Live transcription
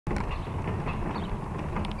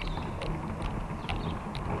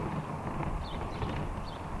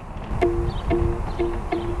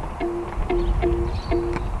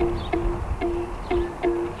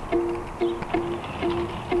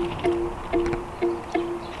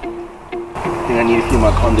think I need to feel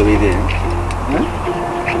my car on the way there. Huh?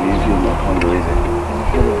 I need to feel my car on the way there.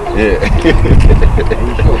 Yeah.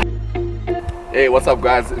 Hey, what's up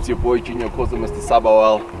guys? It's your boy Junior Khoza, Mr.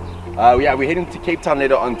 Sbwl. Yeah, we're heading to Cape Town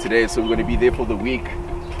later on today, so we're going to be there for the week.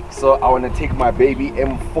 So I want to take my baby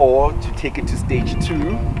M4 to take it to stage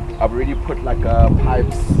 2. I've already put like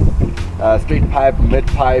pipes, straight pipe, mid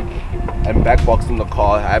pipe and back box in the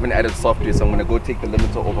car. I haven't added software, so I'm going to go take the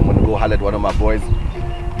limiter off. I'm going to go holler at one of my boys.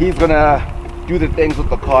 He's going to do the things with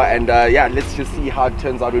the car, and yeah, let's just see how it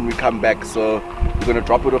turns out when we come back. So we're going to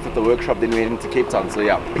drop it off at the workshop, then we're heading to Cape Town. So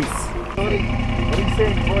yeah, peace. What are you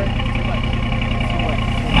saying, boy?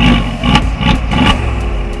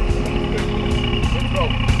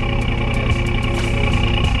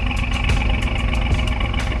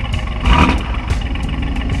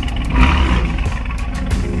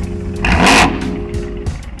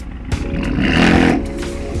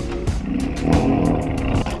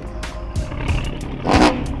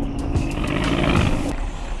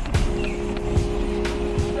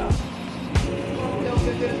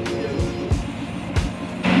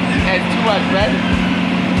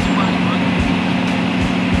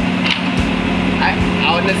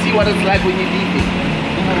 I want to see what it's like when you leave it.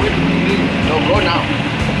 No, go now.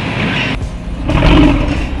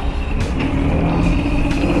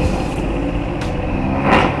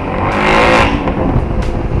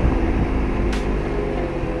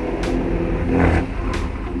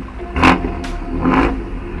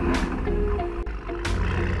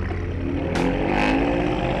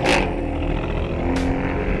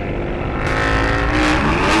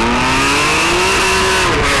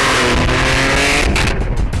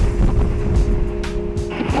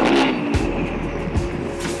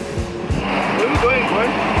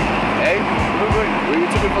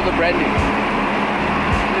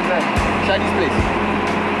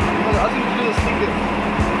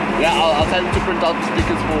 Yeah, I'll tell him to print out the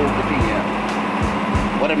stickers for the thing,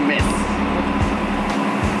 yeah. What a mess.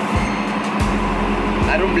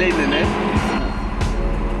 I don't blame him, eh?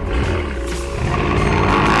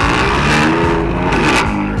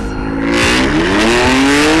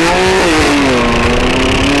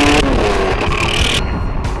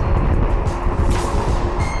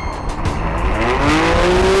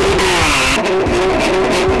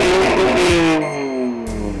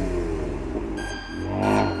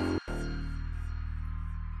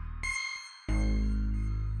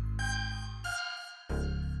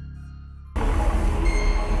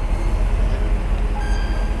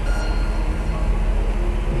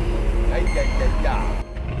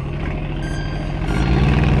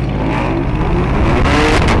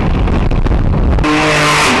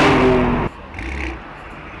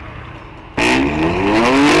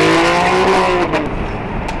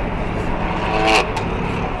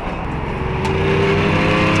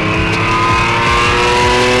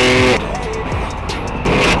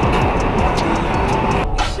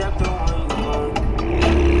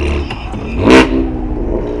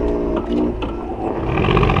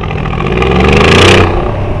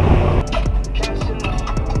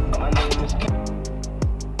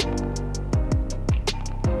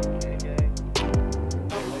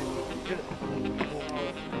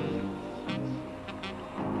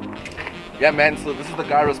 Yeah man, so this is the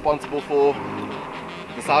guy responsible for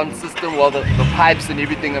the sound system, well the pipes and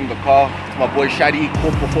everything in the car. It's my boy Shadi, Core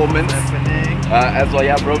Performance. As well,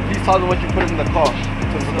 yeah bro, please tell them what you put in the car in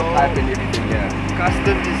terms of the pipe and everything, yeah.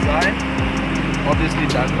 Custom design, obviously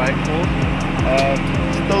done by Core.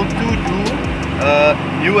 Still to do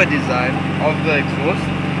newer design of the exhaust.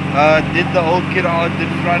 Did the whole kit out, did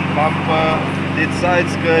front bumper, did side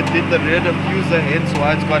skirt, did the rear diffuser, hence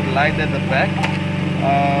why it's got light at the back.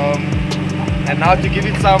 And now to give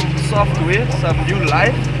it some software, some new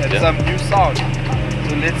life and some new sound.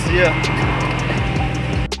 So let's hear.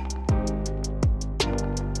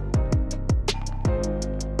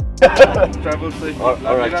 Travel safe.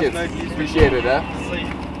 Alright, cheers. Appreciate it, huh? Safe,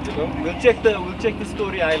 you know? We'll check the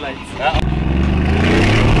story highlights.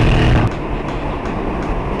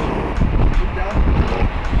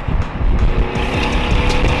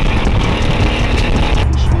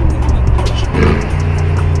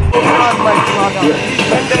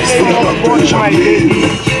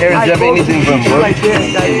 Aaron, do you have anything from bro? Alright.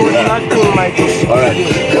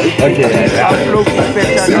 Okay.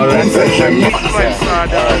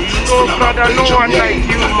 Brother, no one like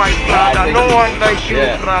you, my brother. No one like you,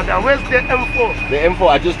 brother. Where's the M4? The M4,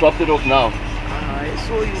 I just dropped it off now.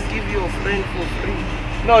 So you give your friend for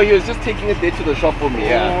free? No, he was just taking it there to the shop for me,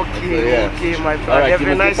 yeah. Okay, okay, my brother. Alright, have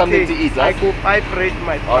a nice something day. to eat, huh? I pray,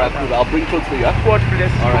 my brother. Alright, cool. I'll bring clothes for you, huh? God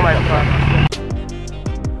bless you, my brother.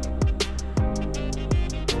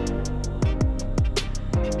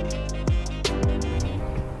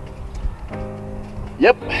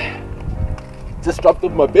 just dropped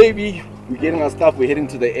off my baby. We're getting our stuff. We're heading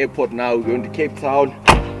to the airport now. We're going to Cape Town.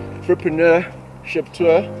 Fitpreneurship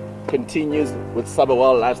tour continues with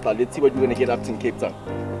Sbwl lifestyle. Let's see what we're going to get up to in Cape Town.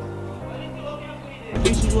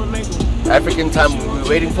 African time. We're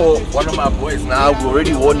waiting for one of my boys now. We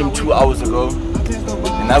already warned him 2 hours ago,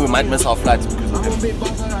 and now we might miss our flights because of him.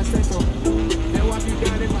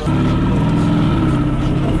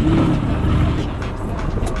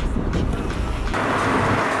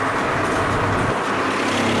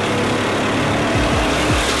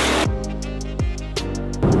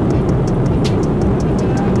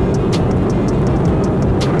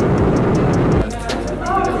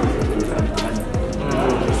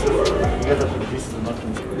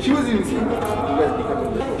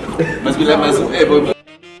 Must be like myself, hey boy.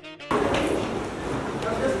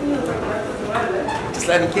 Just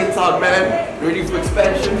letting the kids out, man. Ready for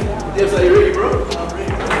expansion. Yes, are you ready, bro? I'm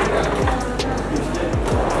ready.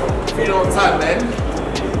 Feeling on time, man.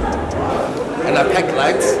 And I pack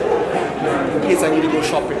lights in case I need to go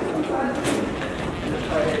shopping.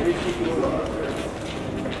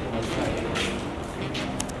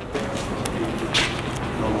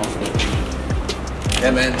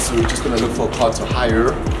 Yeah, man, so we're just gonna look for a car to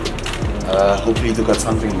hire. Hopefully they got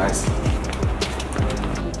something nice.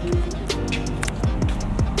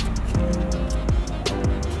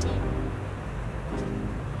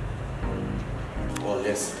 Well,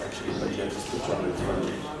 yes, actually, but yeah, just put you on the front.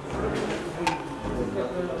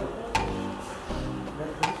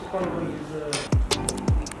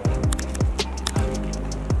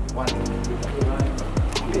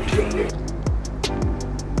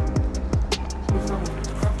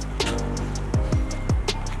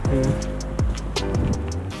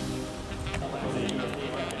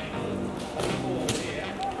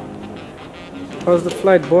 How's the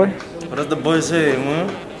flight, boy? What does the boy say, man?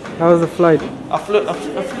 How was the flight? I flew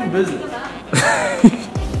business. I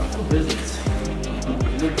flew business.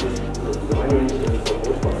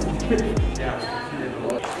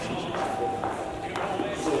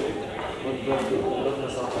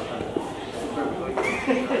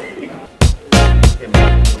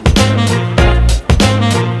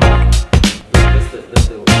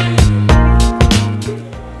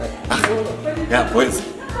 Yeah, boys.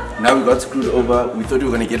 Now we got screwed over. We thought we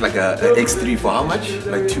were gonna get like a X3 for how much?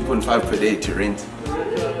 Like 2.5 per day to rent.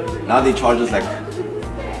 Now they charge us like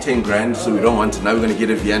 10 grand, so we don't want it. Now we're gonna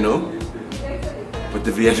get a Viano, but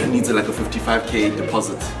the Viano needs like a 55k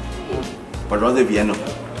deposit. But rather Viano,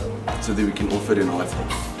 so that we can offer it in our hotel.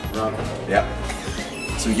 Yeah.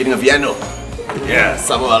 So we're getting a Viano. Yeah,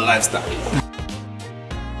 Sbwl lifestyle.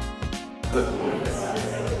 The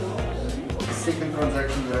second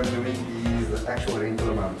transaction that I'm doing is the actual rental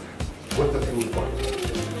amount with the fuel part.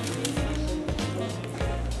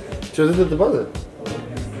 So this is the deposit?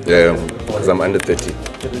 Yeah, because I'm under 30.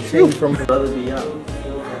 From brother be young.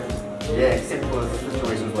 Yeah, except for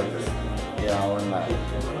situations like this. Yeah, I want that.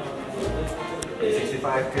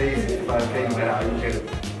 65k, no matter how you get it.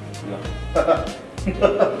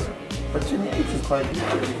 But your age is quite good.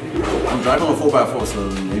 I'm driving a 4x4, so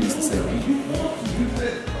maybe it's the same.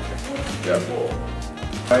 Yeah.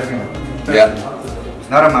 Yeah. It's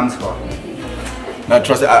not a mom's car. No,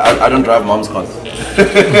 trust me, I don't drive mom's cars.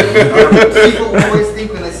 People always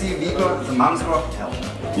think when they see a vehicle, it's a mom's car. Hell no.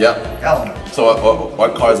 Yeah. Hell no. So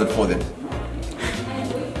what car is it for then?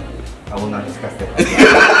 I will not discuss that.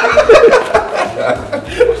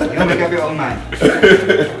 You don't make up your own mind.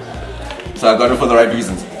 So I got it for the right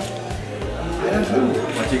reasons. I don't know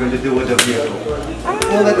what you're going to do with the vehicle.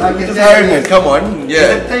 All that I can Just tell hiring you it, come on,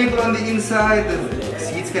 there's a yeah. table on the inside, the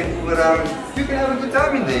seats can move around. You can have a good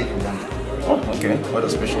time in there if you want. Oh, okay, what a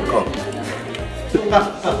special car. Well,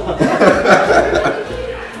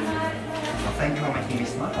 thank you for making me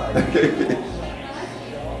smile.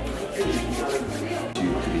 2,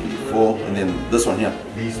 3, 4, and then this one here.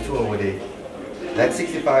 These two over there. That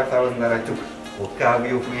 65,000 that I took will cover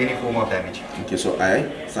you for any form of damage. Okay, so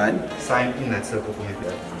I sign. Sign in that circle for me if you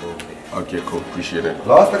have to go over there. Okay, cool, appreciate it.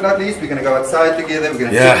 Last but not least, we're going to go outside together, we're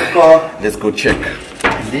going to Yeah, check the car, let's go check.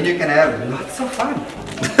 and then you can have lots of fun.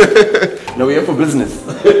 No, we're here for business.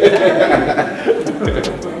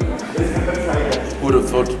 Who would have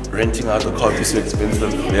thought renting out a car would be so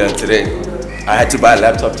expensive? Yeah, today. I had to buy a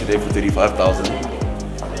laptop today for 35,000.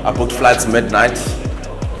 I booked flights midnight.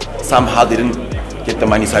 Somehow they didn't get the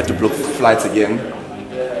money, so I had to book flights again.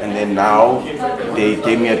 And then now they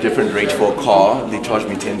gave me a different rate for a car. They charged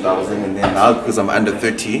me 10,000, and then now because I'm under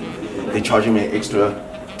 30, they're charging me an extra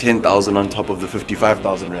 10,000 on top of the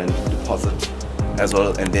 55,000 rand deposit. as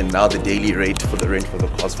well, and then now the daily rate for the rent for the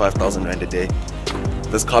car is 5,000 rand a day.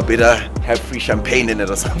 This car better have free champagne in it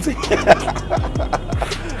or something.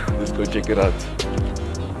 Let's go check it out.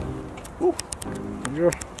 Ooh.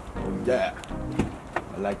 Yeah,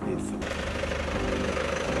 I like this.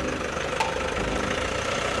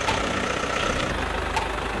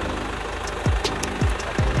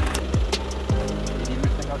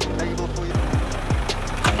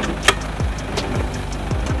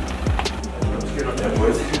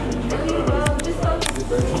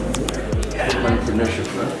 Fitpreneurship,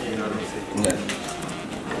 right? You know what I'm saying? Yeah.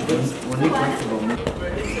 When we comfortable,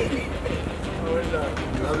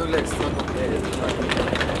 I look like struggle.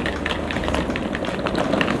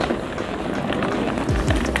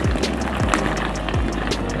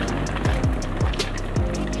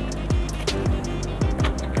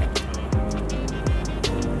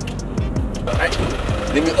 Alright,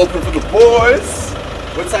 let me open for the boys.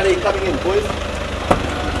 What side are you coming in, boys?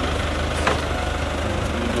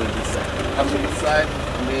 Come to this side,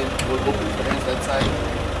 and then we'll open for hands that side.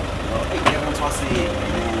 Hey, everyone's supposed to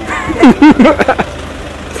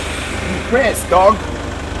You press, dog.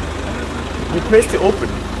 You press to open.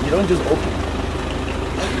 You don't just open.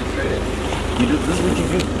 You do, this is what you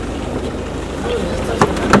do.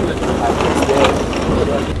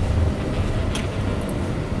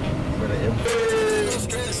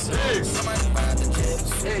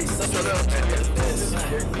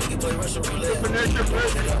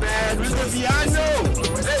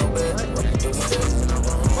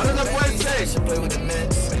 What does the boy say?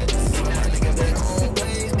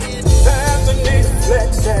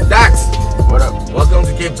 Dax, what up? Welcome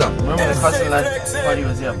to Cape Town. Remember the Castle Life party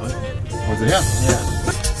was here, bro? Was it here? Yeah.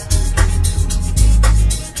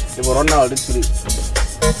 They were on now, literally.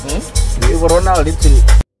 They were on now, literally.